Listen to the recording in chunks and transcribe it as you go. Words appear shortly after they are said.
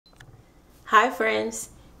Hi friends,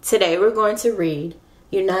 today we're going to read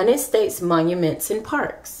United States Monuments and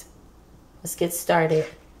Parks. Let's get started.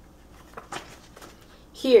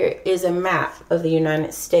 Here is a map of the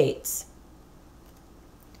United States.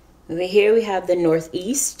 Over here we have the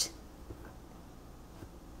Northeast,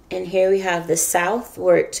 and here we have the South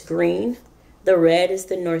where it's green. The red is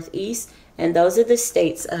the Northeast, and those are the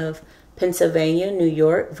states of Pennsylvania, New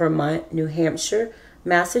York, Vermont, New Hampshire,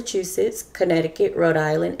 Massachusetts, Connecticut, Rhode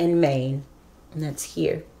Island, and Maine. And that's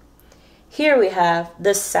here. Here we have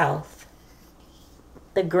the South.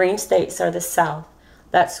 The green states are the South.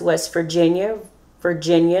 That's West Virginia,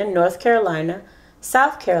 North Carolina,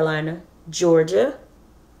 South Carolina, Georgia,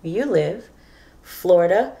 where you live,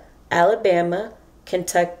 Florida, Alabama,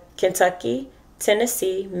 Kentucky,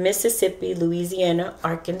 Tennessee, Mississippi, Louisiana,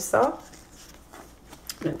 Arkansas. I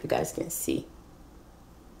don't know if you guys can see.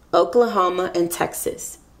 Oklahoma and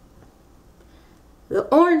Texas. The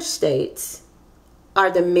orange states are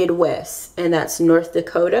the Midwest, and that's North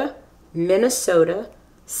Dakota, Minnesota,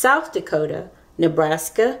 South Dakota,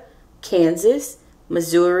 Nebraska, Kansas,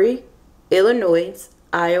 Missouri, Illinois,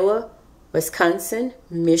 Iowa, Wisconsin,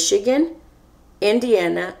 Michigan,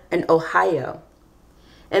 Indiana, and Ohio.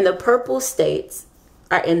 And the purple states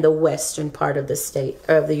are in the western part of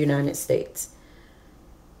the United States.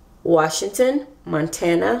 Washington,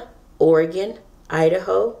 Montana, Oregon,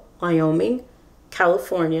 Idaho, Wyoming,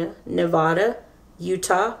 California, Nevada,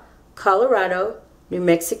 Utah, Colorado, New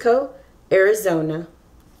Mexico, Arizona.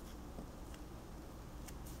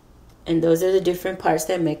 And those are the different parts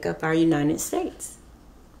that make up our United States.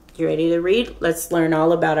 You ready to read? Let's learn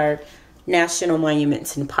all about our national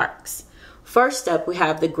monuments and parks. First up, we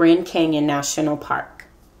have the Grand Canyon National Park.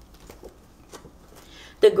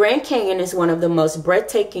 The Grand Canyon is one of the most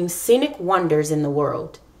breathtaking scenic wonders in the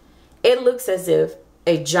world. It looks as if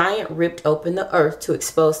a giant ripped open the earth to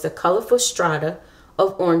expose the colorful strata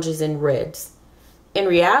of oranges and reds. In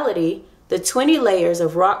reality, the 20 layers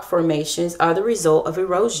of rock formations are the result of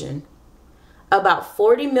erosion. About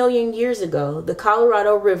 40 million years ago, the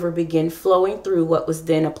Colorado River began flowing through what was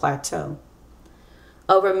then a plateau.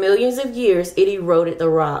 Over millions of years, it eroded the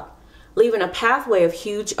rock, leaving a pathway of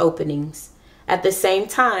huge openings. At the same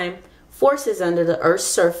time, forces under the Earth's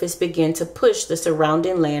surface began to push the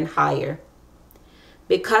surrounding land higher.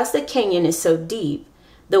 Because the canyon is so deep,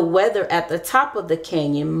 the weather at the top of the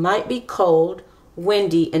canyon might be cold,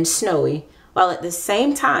 windy, and snowy, while at the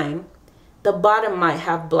same time, the bottom might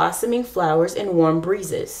have blossoming flowers and warm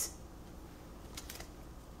breezes.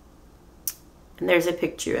 And there's a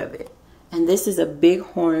picture of it. And this is a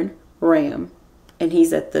bighorn ram, and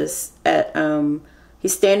he's he's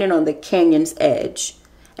standing on the canyon's edge.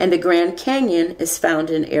 And the Grand Canyon is found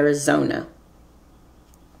in Arizona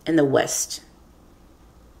in the west.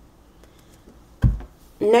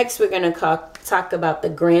 Next, we're going to talk about the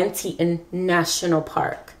Grand Teton National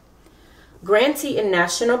Park. Grand Teton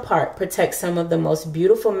National Park protects some of the most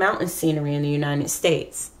beautiful mountain scenery in the United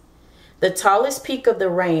States. The tallest peak of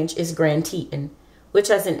the range is Grand Teton, which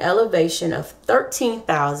has an elevation of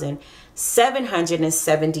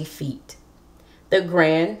 13,770 feet. The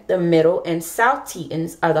Grand, the Middle, and South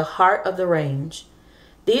Tetons are the heart of the range.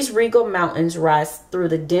 These regal mountains rise through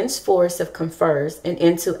the dense forest of conifers and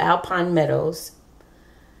into alpine meadows,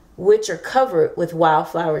 which are covered with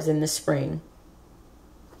wildflowers in the spring.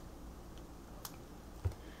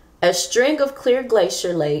 A string of clear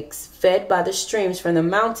glacier lakes, fed by the streams from the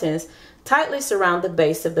mountains, tightly surround the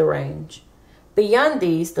base of the range. Beyond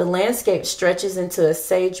these, the landscape stretches into a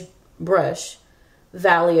sagebrush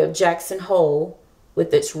valley of Jackson Hole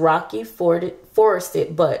with its rocky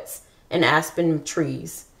forested buttes and aspen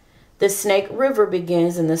trees. The Snake River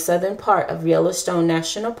begins in the southern part of Yellowstone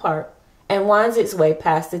National Park and winds its way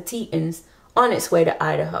past the Tetons on its way to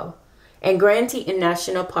Idaho. And Grand Teton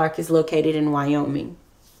National Park is located in Wyoming,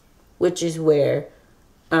 which is where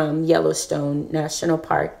Yellowstone National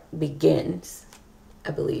Park begins,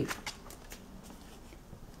 I believe.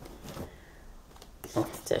 Oh,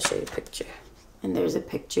 I'll show you a picture. And there's a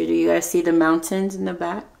picture. Do you guys see the mountains in the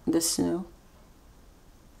back? The snow.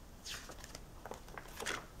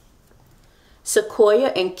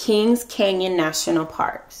 Sequoia and Kings Canyon National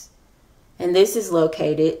Parks. And these are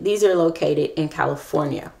located in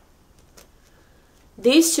California.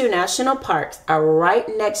 These two national parks are right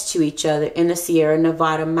next to each other in the Sierra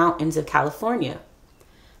Nevada mountains of California.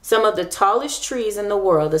 Some of the tallest trees in the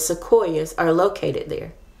world, the sequoias, are located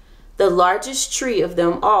there. The largest tree of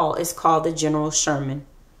them all is called the General Sherman.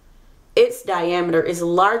 Its diameter is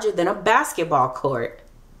larger than a basketball court.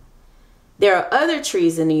 There are other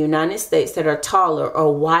trees in the United States that are taller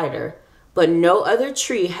or wider, but no other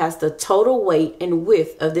tree has the total weight and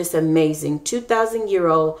width of this amazing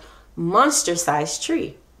 2,000-year-old monster-sized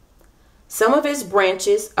tree. Some of its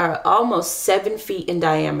branches are almost 7 feet in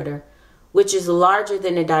diameter, which is larger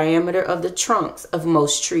than the diameter of the trunks of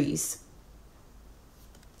most trees.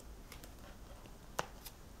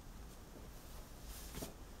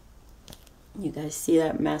 You guys see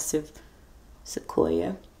that massive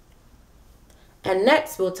sequoia? And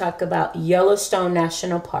next we'll talk about Yellowstone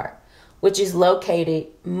National Park, which is located,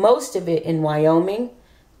 most of it in Wyoming,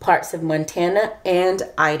 parts of Montana, and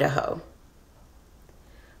Idaho.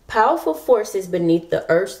 Powerful forces beneath the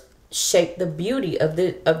earth shape the beauty of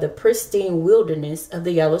the pristine wilderness of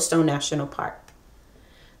the Yellowstone National Park.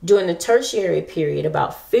 During the Tertiary period,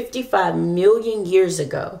 about 55 million years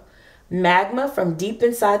ago, magma from deep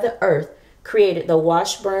inside the earth created the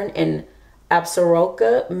Washburn and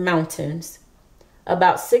Absaroka Mountains.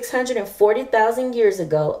 About 640,000 years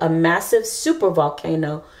ago, a massive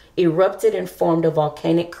supervolcano erupted and formed a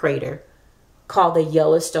volcanic crater called the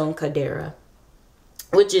Yellowstone Caldera,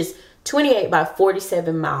 which is 28 by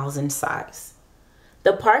 47 miles in size.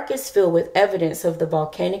 The park is filled with evidence of the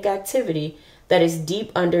volcanic activity that is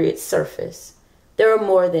deep under its surface. There are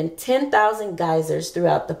more than 10,000 geysers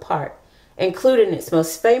throughout the park, including its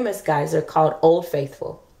most famous geyser called Old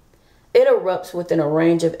Faithful. It erupts within a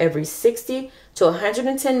range of every 60 to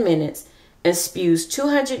 110 minutes and spews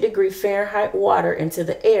 200-degree Fahrenheit water into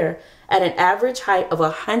the air at an average height of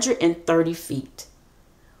 130 feet.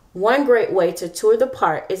 One great way to tour the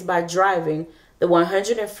park is by driving the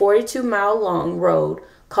 142-mile-long road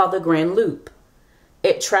called the Grand Loop.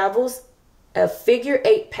 It travels a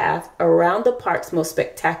figure-8 path around the park's most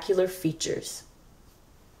spectacular features.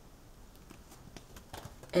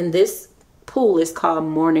 And this pool is called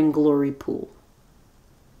Morning Glory Pool.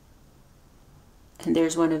 And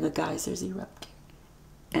there's one of the geysers erupting,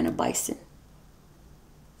 and a bison.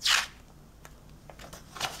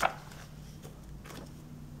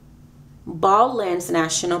 Bald Lands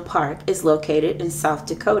National Park is located in South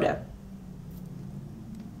Dakota.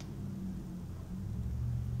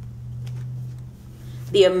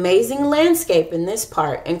 The amazing landscape in this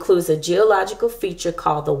park includes a geological feature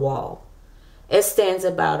called the Wall. It stands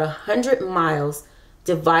about 100 miles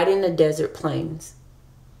dividing the desert plains.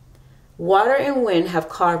 Water and wind have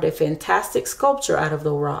carved a fantastic sculpture out of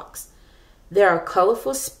the rocks. There are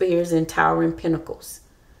colorful spears and towering pinnacles.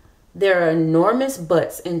 There are enormous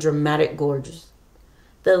butts and dramatic gorges.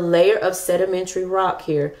 The layer of sedimentary rock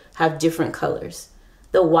here have different colors.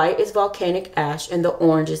 The white is volcanic ash and the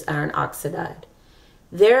orange is iron oxide.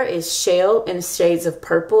 There is shale and shades of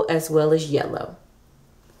purple as well as yellow.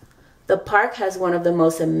 The park has one of the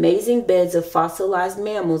most amazing beds of fossilized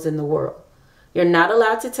mammals in the world. You're not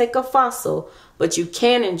allowed to take a fossil, but you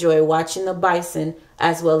can enjoy watching the bison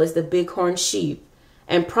as well as the bighorn sheep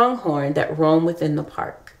and pronghorn that roam within the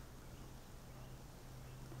park.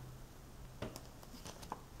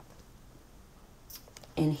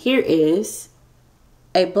 And here is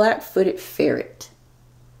a black-footed ferret.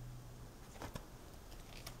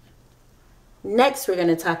 Next, we're going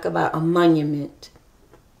to talk about a monument.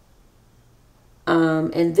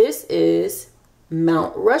 And this is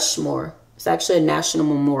Mount Rushmore. It's actually a national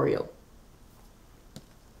memorial.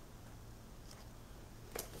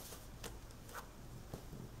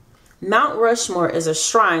 Mount Rushmore is a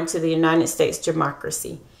shrine to the United States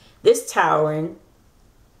democracy. This towering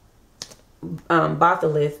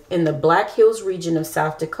batholith in the Black Hills region of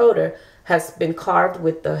South Dakota has been carved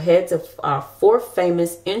with the heads of our 4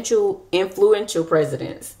 famous influential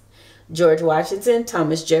presidents: George Washington,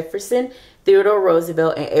 Thomas Jefferson, Theodore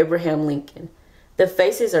Roosevelt, and Abraham Lincoln. The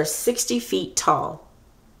faces are 60 feet tall.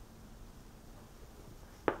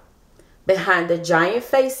 Behind the giant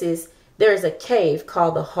faces, there is a cave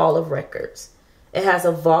called the Hall of Records. It has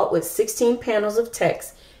a vault with 16 panels of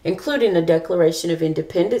text, including the Declaration of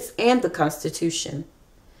Independence and the Constitution.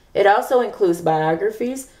 It also includes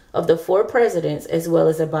biographies of the 4 presidents, as well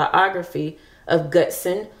as a biography of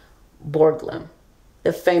Gutzon Borglum,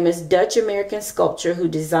 the famous Dutch-American sculptor whose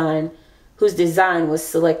design was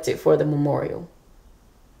selected for the memorial.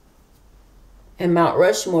 And Mount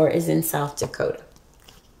Rushmore is in South Dakota.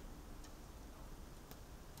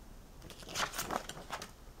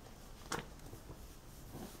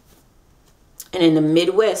 And in the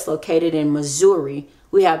Midwest, located in Missouri,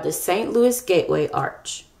 we have the St. Louis Gateway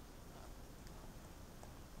Arch.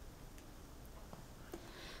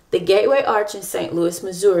 The Gateway Arch in St. Louis,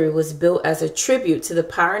 Missouri was built as a tribute to the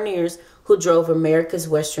pioneers who drove America's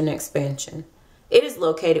western expansion. It is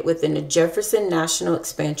located within the Jefferson National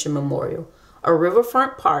Expansion Memorial, a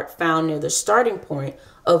riverfront park found near the starting point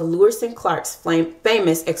of Lewis and Clark's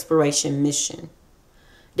famous exploration mission.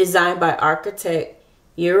 Designed by architect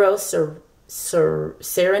Eero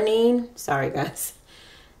Saarinen, sorry guys,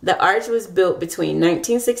 the arch was built between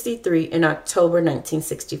 1963 and October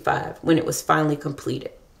 1965 when it was finally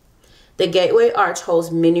completed. The Gateway Arch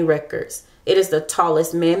holds many records. It is the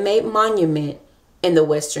tallest man-made monument in the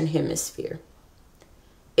Western Hemisphere.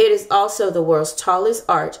 It is also the world's tallest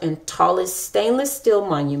arch and tallest stainless steel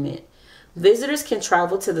monument. Visitors can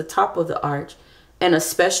travel to the top of the arch and a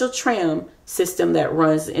special tram system that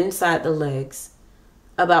runs inside the legs.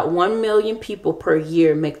 About 1 million people per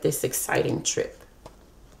year make this exciting trip.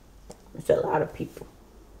 It's a lot of people.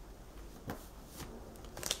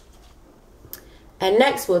 And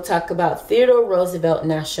next we'll talk about Theodore Roosevelt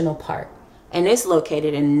National Park, and it's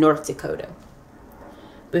located in North Dakota.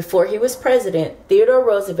 Before he was president, Theodore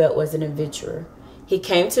Roosevelt was an adventurer. He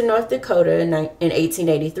came to North Dakota in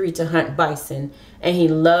 1883 to hunt bison, and he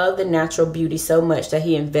loved the natural beauty so much that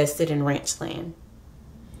he invested in ranch land.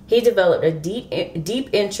 He developed a deep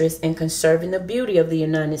interest in conserving the beauty of the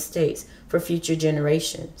United States for future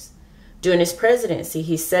generations. During his presidency,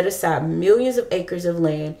 he set aside millions of acres of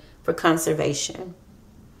land for conservation.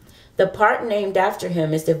 The park named after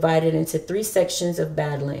him is divided into 3 sections of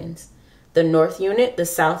Badlands: the North Unit, the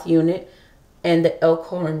South Unit, and the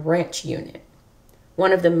Elkhorn Ranch Unit.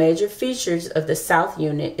 One of the major features of the South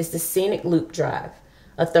Unit is the Scenic Loop Drive,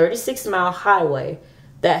 a 36-mile highway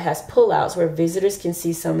that has pullouts where visitors can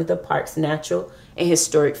see some of the park's natural and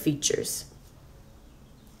historic features.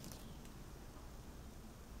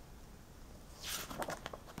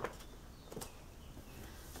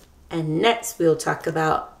 And next we'll talk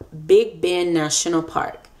about Big Bend National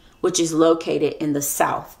Park, which is located in the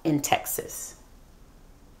South in Texas.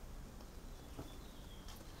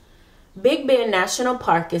 Big Bend National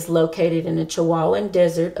Park is located in the Chihuahuan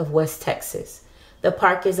Desert of West Texas. The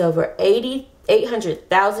park is over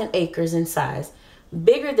 800,000 acres in size,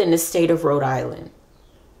 bigger than the state of Rhode Island.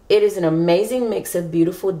 It is an amazing mix of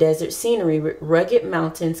beautiful desert scenery with rugged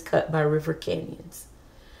mountains cut by river canyons.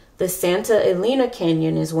 The Santa Elena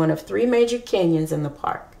Canyon is one of 3 major canyons in the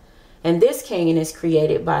park, and this canyon is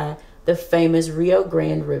created by the famous Rio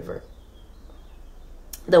Grande River.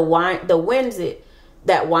 The wind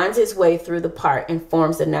that winds its way through the park and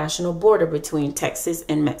forms the national border between Texas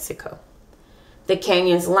and Mexico. The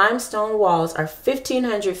canyon's limestone walls are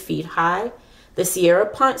 1,500 feet high. The Sierra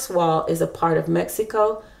Ponce Wall is a part of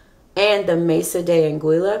Mexico, and the Mesa de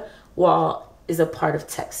Anguilla Wall is a part of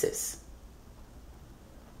Texas.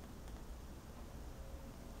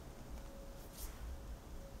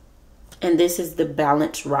 And this is the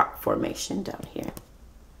Balanced Rock Formation down here.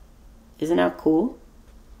 Isn't that cool?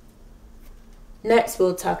 Next,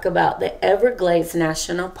 we'll talk about the Everglades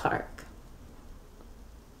National Park.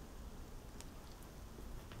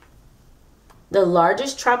 The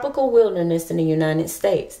largest tropical wilderness in the United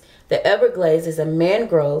States, the Everglades is a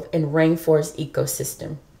mangrove and rainforest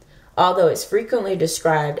ecosystem. Although it's frequently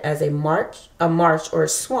described as a marsh or a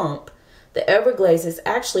swamp, the Everglades is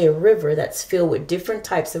actually a river that's filled with different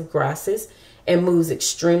types of grasses and moves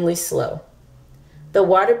extremely slow. The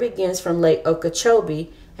water begins from Lake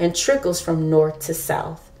Okeechobee and trickles from north to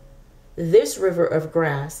south. This river of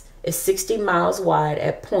grass is 60 miles wide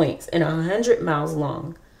at points and 100 miles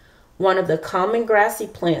long. One of the common grassy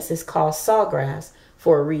plants is called sawgrass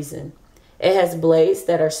for a reason. It has blades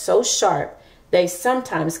that are so sharp they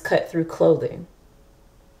sometimes cut through clothing.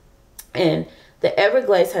 And the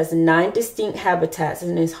Everglades has 9 distinct habitats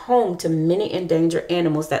and is home to many endangered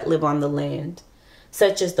animals that live on the land,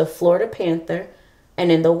 such as the Florida panther,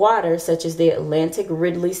 and in the water, such as the Atlantic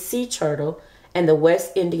Ridley sea turtle and the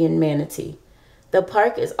West Indian manatee. The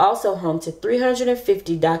park is also home to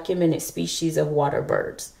 350 documented species of water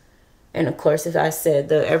birds. And of course, as I said,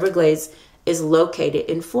 the Everglades is located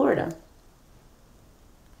in Florida.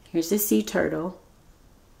 Here's the sea turtle,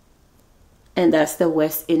 and that's the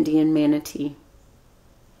West Indian manatee.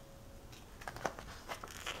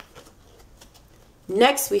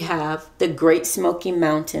 Next, we have the Great Smoky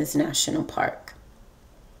Mountains National Park.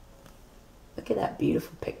 Look at that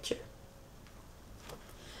beautiful picture.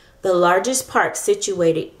 The largest park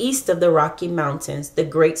situated east of the Rocky Mountains, the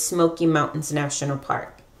Great Smoky Mountains National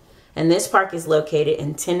Park. And this park is located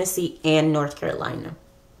in Tennessee and North Carolina.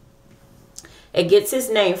 It gets its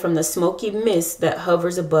name from the smoky mist that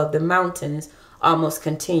hovers above the mountains almost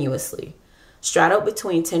continuously. Straddled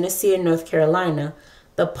between Tennessee and North Carolina,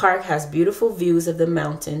 the park has beautiful views of the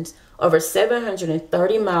mountains, over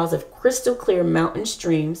 730 miles of crystal clear mountain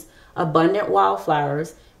streams, abundant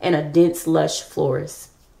wildflowers, and a dense, lush forest.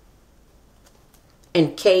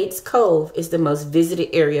 and Cades Cove is the most visited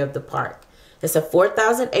area of the park. It's a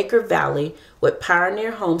 4,000-acre valley with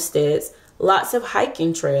pioneer homesteads, lots of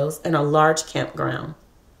hiking trails, and a large campground.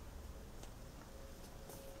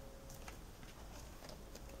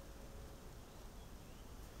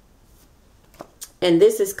 And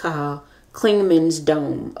this is called Clingman's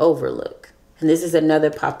Dome Overlook. And this is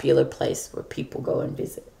another popular place where people go and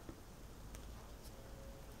visit.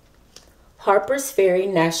 Harpers Ferry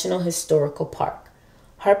National Historical Park.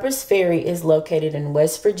 Harpers Ferry is located in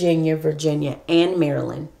West Virginia, Virginia, and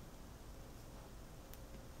Maryland.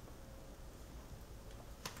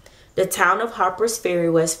 The town of Harpers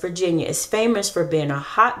Ferry, West Virginia, is famous for being a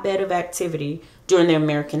hotbed of activity during the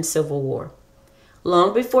American Civil War.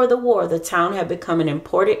 Long before the war, the town had become an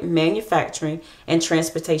important manufacturing and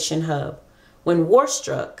transportation hub. When war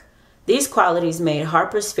struck, these qualities made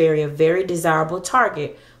Harpers Ferry a very desirable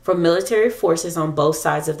target for military forces on both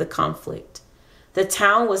sides of the conflict. The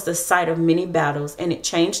town was the site of many battles, and it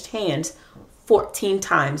changed hands 14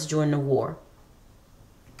 times during the war.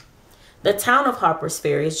 The town of Harpers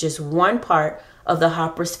Ferry is just one part of the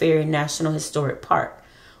Harpers Ferry National Historic Park,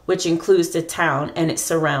 which includes the town and its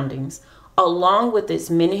surroundings. Along with its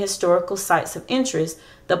many historical sites of interest,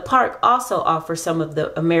 the park also offers some of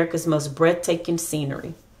America's most breathtaking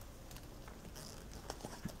scenery.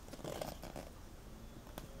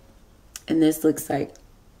 And this looks like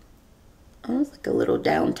almost like a little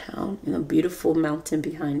downtown and a beautiful mountain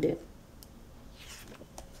behind it.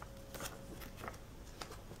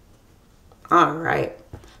 All right,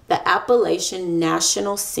 the Appalachian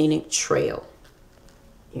National Scenic Trail.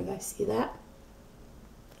 You guys see that?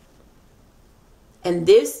 And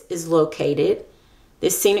this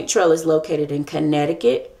scenic trail is located in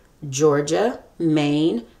Connecticut, Georgia,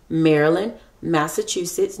 Maine, Maryland,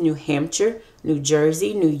 Massachusetts, New Hampshire, New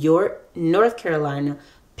Jersey, New York, North Carolina,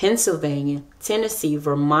 Pennsylvania, Tennessee,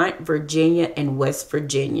 Vermont, Virginia, and West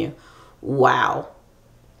Virginia. Wow.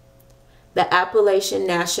 The Appalachian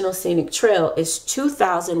National Scenic Trail is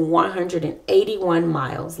 2,181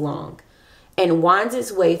 miles long and winds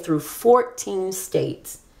its way through 14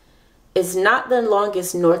 states. It's not the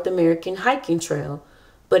longest North American hiking trail,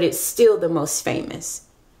 but it's still the most famous.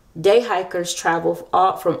 Day hikers travel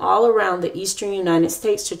from all around the eastern United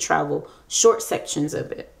States to travel short sections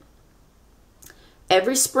of it.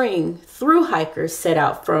 Every spring, through hikers set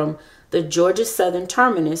out from the Georgia Southern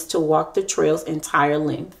Terminus to walk the trail's entire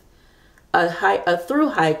length. A through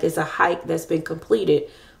hike is a hike that's been completed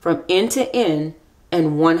from end to end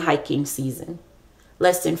in one hiking season.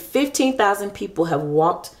 Less than 15,000 people have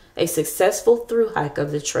walked a successful through hike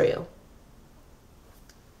of the trail.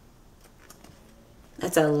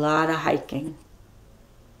 That's a lot of hiking.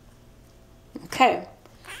 Okay,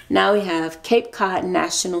 now we have Cape Cod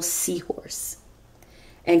National Seahorse.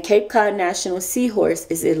 And Cape Cod National Seahorse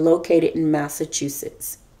is located in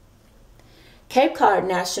Massachusetts. Cape Cod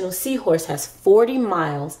National Seahorse has 40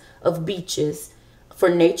 miles of beaches for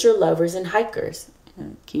nature lovers and hikers.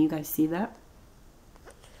 Can you guys see that?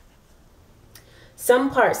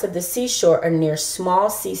 Some parts of the seashore are near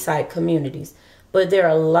small seaside communities, but there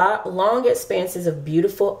are long expanses of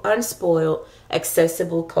beautiful, unspoiled,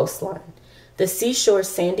 accessible coastline. The seashore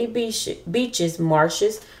sandy beaches,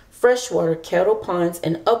 marshes, freshwater, kettle ponds,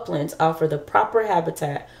 and uplands offer the proper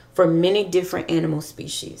habitat for many different animal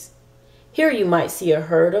species. Here you might see a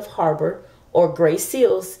herd of harbor or gray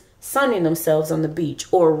seals sunning themselves on the beach,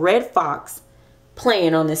 or a red fox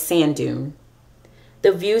playing on the sand dune.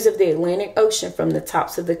 The views of the Atlantic Ocean from the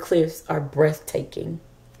tops of the cliffs are breathtaking.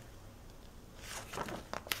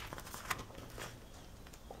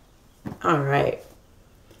 All right.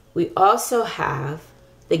 We also have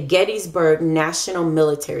the Gettysburg National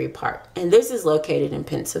Military Park, and this is located in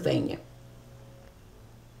Pennsylvania.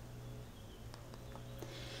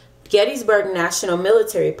 Gettysburg National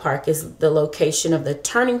Military Park is the location of the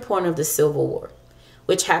turning point of the Civil War,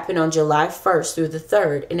 which happened on July 1st through the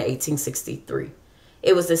 3rd in 1863.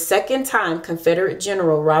 It was the second time Confederate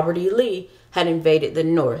General Robert E. Lee had invaded the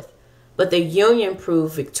North, but the Union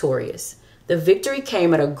proved victorious. The victory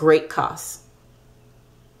came at a great cost.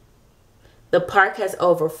 The park has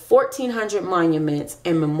over 1,400 monuments,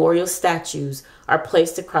 and memorial statues are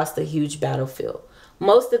placed across the huge battlefield.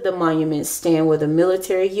 Most of the monuments stand where the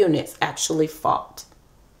military units actually fought.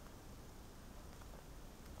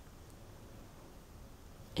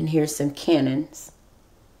 And here's some cannons.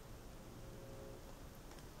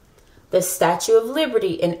 The Statue of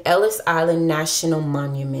Liberty in Ellis Island National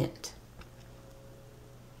Monument.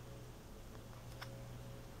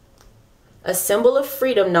 A symbol of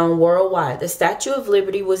freedom known worldwide, the Statue of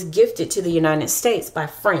Liberty was gifted to the United States by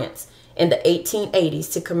France in the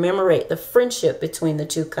 1880s to commemorate the friendship between the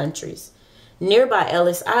two countries. Nearby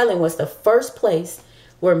Ellis Island was the first place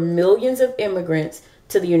where millions of immigrants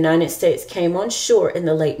to the United States came on shore in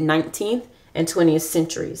the late 19th and 20th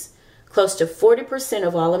centuries. Close to 40%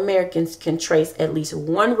 of all Americans can trace at least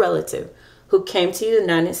one relative who came to the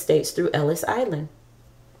United States through Ellis Island.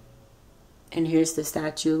 And here's the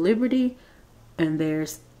Statue of Liberty, and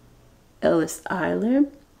there's Ellis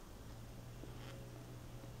Island.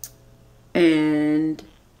 And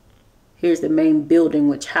here's the main building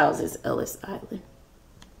which houses Ellis Island.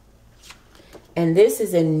 And this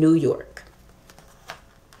is in New York.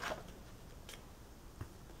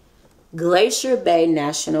 Glacier Bay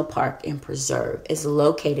National Park and Preserve is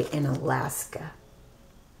located in Alaska.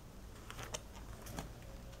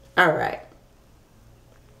 All right.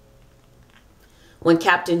 When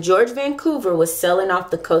Captain George Vancouver was sailing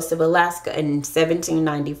off the coast of Alaska in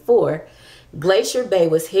 1794, Glacier Bay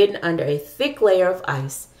was hidden under a thick layer of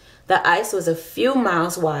ice. The ice was a few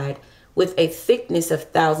miles wide with a thickness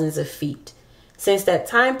of thousands of feet. Since that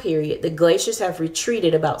time period, the glaciers have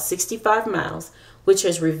retreated about 65 miles, which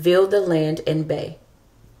has revealed the land and bay.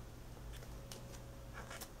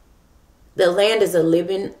 The land is a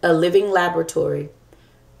living laboratory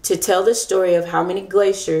to tell the story of how many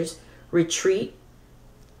glaciers retreat,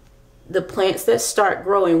 the plants that start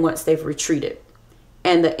growing once they've retreated,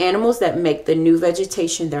 and the animals that make the new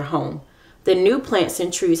vegetation their home. The new plants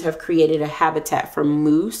and trees have created a habitat for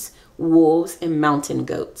moose, wolves, and mountain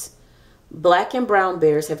goats. Black and brown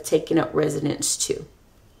bears have taken up residence too.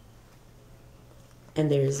 And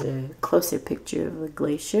there's a closer picture of a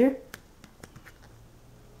glacier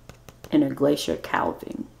and a glacier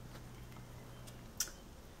calving.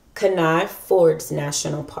 Kenai Fjords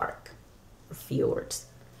National Park, fjords.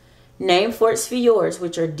 Named for its fjords,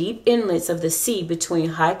 which are deep inlets of the sea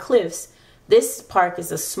between high cliffs, this park is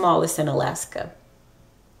the smallest in Alaska,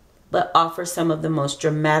 but offers some of the most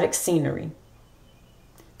dramatic scenery.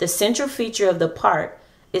 The central feature of the park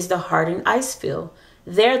is the Hardin Ice Field.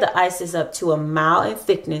 There, the ice is up to a mile in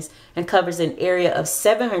thickness and covers an area of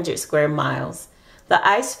 700 square miles. The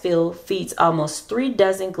ice field feeds almost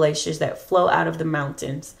 36 glaciers that flow out of the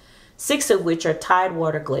mountains, 6 of which are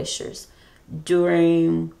tidewater glaciers.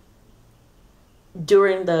 During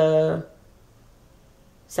the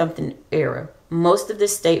something era, most of the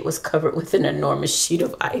state was covered with an enormous sheet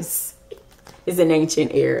of ice. It's an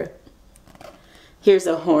ancient era. Here's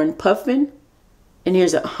a horned puffin, and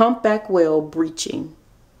here's a humpback whale breaching.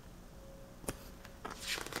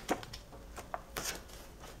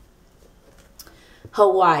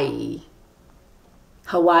 Hawaii.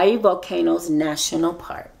 Hawaii Volcanoes National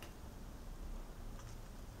Park.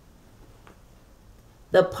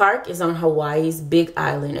 The park is on Hawaii's Big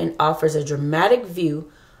Island and offers a dramatic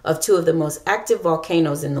view of 2 of the most active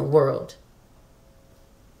volcanoes in the world,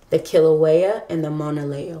 the Kilauea and the Mauna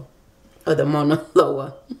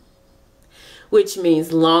Loa, which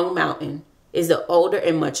means Long Mountain, is the older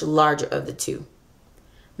and much larger of the 2.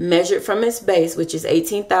 Measured from its base, which is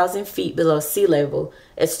 18,000 feet below sea level,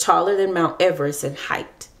 it's taller than Mount Everest in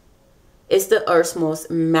height. It's the Earth's most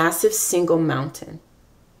massive single mountain.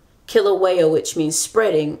 Kilauea, which means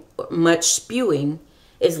spreading, or much spewing,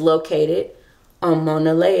 is located on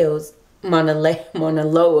Mauna Loa's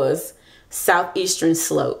southeastern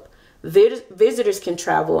slope. Visitors can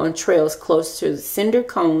travel on trails close to cinder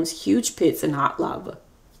cones, huge pits, and hot lava.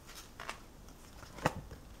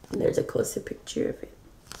 And there's a closer picture of it.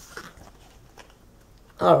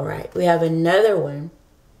 All right, we have another one,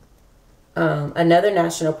 another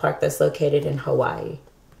national park that's located in Hawaii,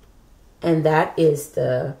 and that is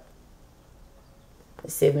the,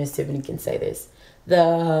 let's see if Miss Tiffany can say this,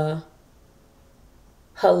 the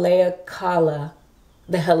Haleakala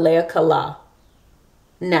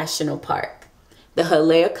National Park. The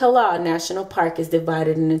Haleakala National Park is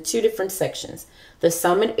divided into 2 different sections, the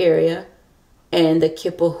Summit area and the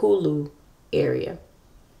Kipahulu area,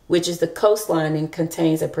 which is the coastline and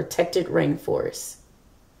contains a protected rainforest.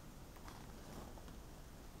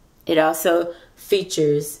 It also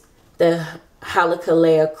features the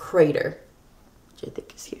Haleakala crater, which I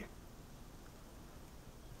think is here.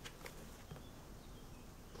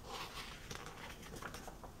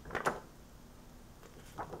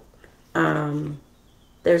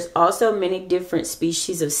 There's also many different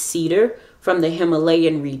species of cedar from the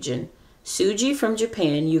Himalayan region, Suji from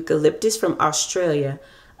Japan, eucalyptus from Australia,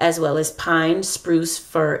 as well as pine, spruce,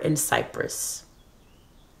 fir, and cypress.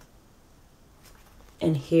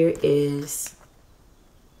 And here is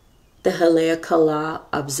the Haleakala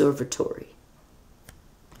Observatory.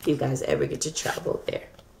 if you guys ever get to travel there.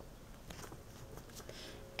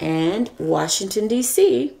 And Washington,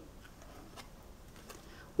 D.C.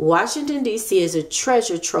 Washington, D.C. is a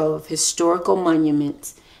treasure trove of historical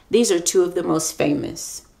monuments. These are two of the most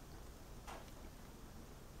famous.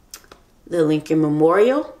 The Lincoln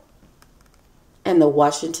Memorial and the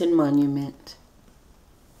Washington Monument.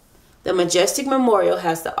 The majestic memorial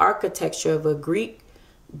has the architecture of a Greek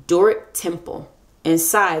Doric temple.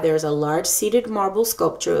 Inside, there is a large seated marble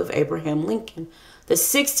sculpture of Abraham Lincoln, the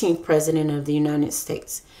 16th President of the United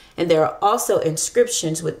States. And there are also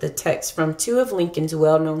inscriptions with the text from two of Lincoln's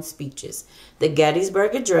well-known speeches, the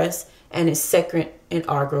Gettysburg Address and his second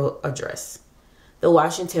inaugural address. The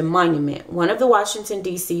Washington Monument, one of the Washington,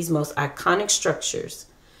 D.C.'s most iconic structures.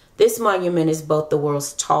 This monument is both the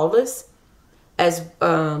world's tallest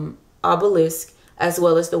obelisk as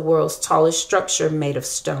well as the world's tallest structure made of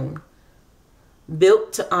stone.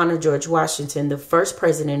 Built to honor George Washington, the first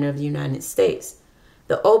president of the United States.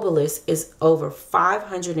 The obelisk is over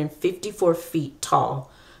 554 feet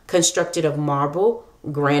tall, constructed of marble,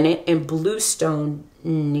 granite, and bluestone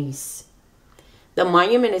gneiss. The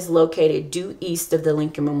monument is located due east of the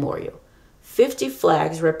Lincoln Memorial. 50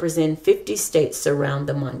 flags represent 50 states surround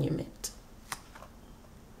the monument.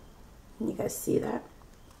 You guys see that?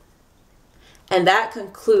 And that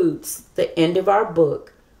concludes the end of our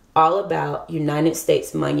book, all about United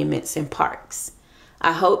States monuments and parks.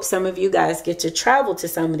 I hope some of you guys get to travel to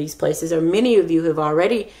some of these places, or many of you have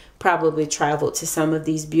already probably traveled to some of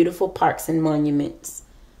these beautiful parks and monuments.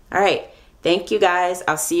 All right. Thank you guys.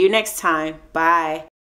 I'll see you next time. Bye.